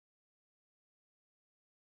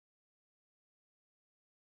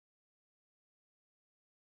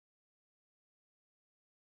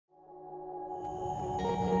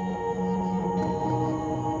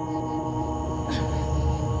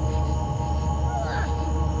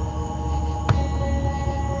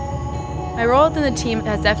My role within the team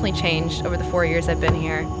has definitely changed over the 4 years I've been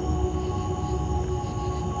here.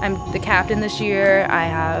 I'm the captain this year. I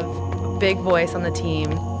have a big voice on the team.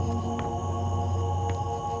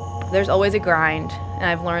 There's always a grind, and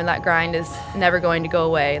I've learned that grind is never going to go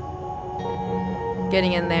away.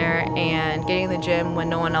 Getting in there and getting in the gym when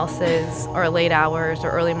no one else is, or late hours or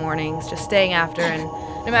early mornings, just staying after, and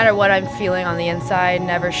no matter what I'm feeling on the inside,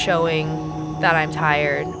 never showing that I'm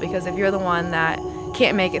tired. Because if you're the one that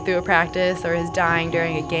can't make it through a practice or is dying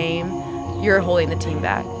during a game, you're holding the team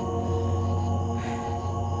back.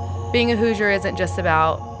 Being a Hoosier isn't just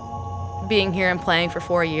about being here and playing for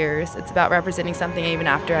 4 years. It's about representing something even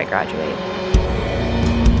after I graduate.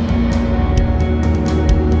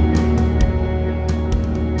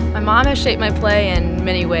 My mom has shaped my play in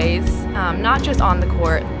many ways, not just on the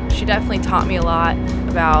court. She definitely taught me a lot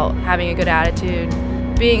about having a good attitude,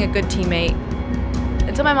 being a good teammate.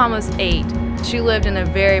 Until my mom was 8, she lived in a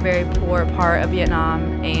very, very poor part of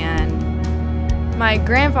Vietnam, and my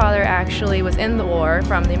grandfather actually was in the war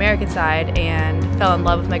from the American side and fell in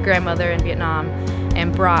love with my grandmother in Vietnam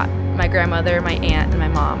and brought my grandmother, my aunt, and my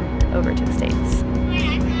mom over to the States.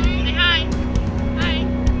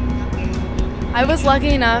 I was lucky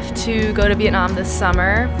enough to go to Vietnam this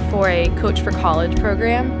summer for a Coach for College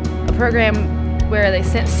program, a program where they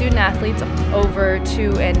sent student athletes over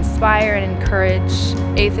to inspire and encourage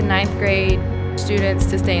 8th and 9th grade students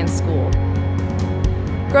to stay in school.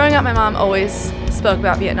 Growing up, my mom always spoke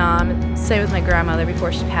about Vietnam, same with my grandmother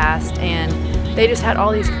before she passed, and they just had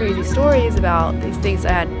all these crazy stories about these things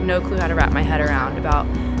I had no clue how to wrap my head around, about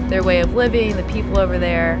their way of living, the people over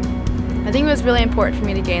there. I think it was really important for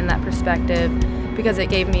me to gain that perspective because it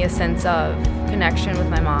gave me a sense of connection with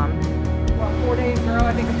my mom. Well, 4 days in a row,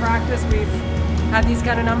 I think, of practice, we've had these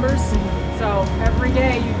kind of numbers. So every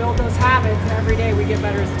day you build those habits, and every day we get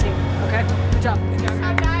better as a team. Okay? Good job. Good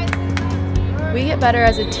job, guys. We get better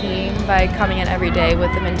as a team by coming in every day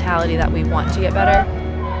with the mentality that we want to get better.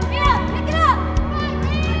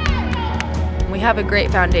 We have a great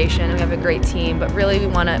foundation, we have a great team, but really we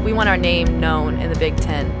want our name known in the Big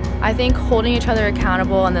Ten. I think holding each other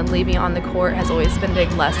accountable and then leaving on the court has always been a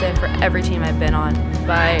big lesson for every team I've been on.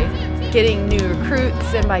 By getting new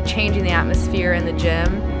recruits and by changing the atmosphere in the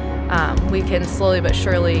gym, we can slowly but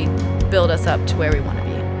surely build us up to where we want to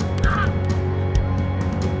be.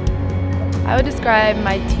 I would describe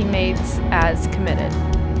my teammates as committed.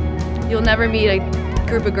 You'll never meet a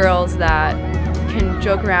group of girls that can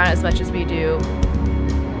joke around as much as we do,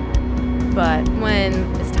 but when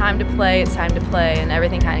it's time to play, it's time to play, and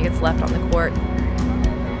everything kind of gets left on the court.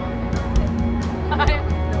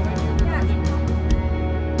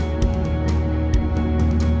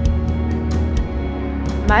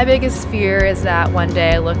 My biggest fear is that one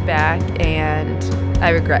day I look back and I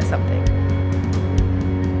regret something.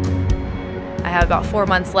 I have about 4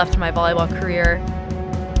 months left in my volleyball career.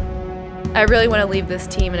 I really want to leave this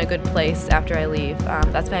team in a good place after I leave.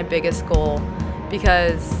 That's my biggest goal,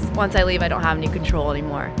 because once I leave, I don't have any control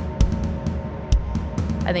anymore.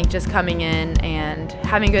 I think just coming in and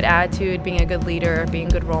having a good attitude, being a good leader, being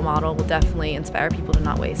a good role model will definitely inspire people to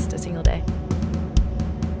not waste a single day.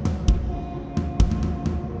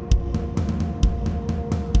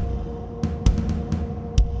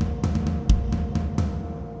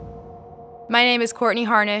 My name is Courtney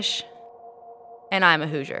Harnish, and I'm a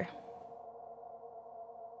Hoosier.